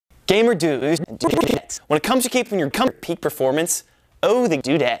Gamer dudes. When it comes to keeping your peak performance, oh, the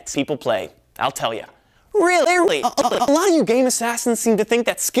dudettes people play. I'll tell you. Really? A lot of you game assassins seem to think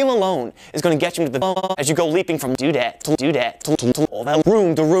that skill alone is going to get you into the as you go leaping from dudette to dudette to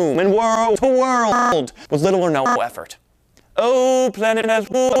room to room and world to world with little or no effort. Oh, planet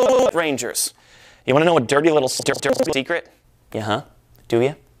Rangers. You want to know a dirty little secret? Yeah, huh? Do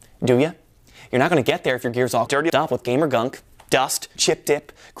you? Do you? You're not going to get there if your gear's all dirty up with gamer gunk, dust, chip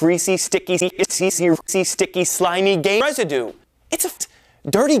dip, greasy, sticky, sticky, slimy game residue. It's a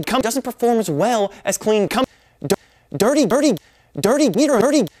dirty cum doesn't perform as well as clean cum. Dirty,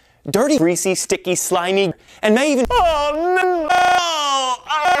 greasy, sticky, slimy, and may even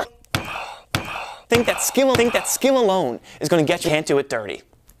think that skill alone is going to get you. Can't do it dirty.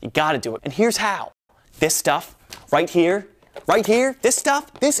 You got to do it, and here's how. This stuff right here, this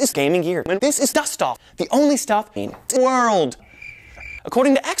stuff, this is gaming gear, and this is dust off. The only stuff in the world,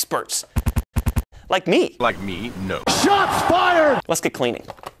 according to experts. Like me. Like me, no. Shots fired! Let's get cleaning.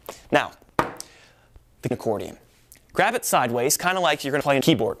 Now, the accordion. Grab it sideways, kind of like you're going to play a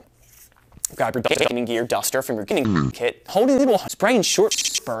keyboard. Grab your gaming gear duster from your gaming kit. Hold a little spray in short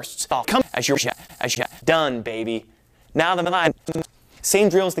bursts. Come as you're done, baby. Now the line. Same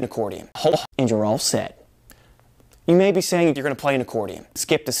drill as the accordion. And you're all set. You may be saying you're going to play an accordion.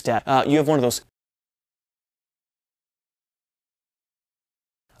 Skip the step. You have one of those.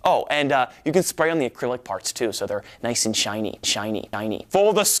 Oh, and you can spray on the acrylic parts too, so they're nice and shiny.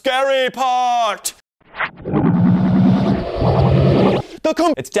 For the scary part!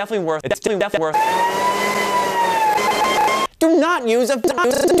 It's definitely worth. Do not use a.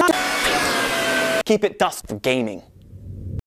 Keep it dust for gaming.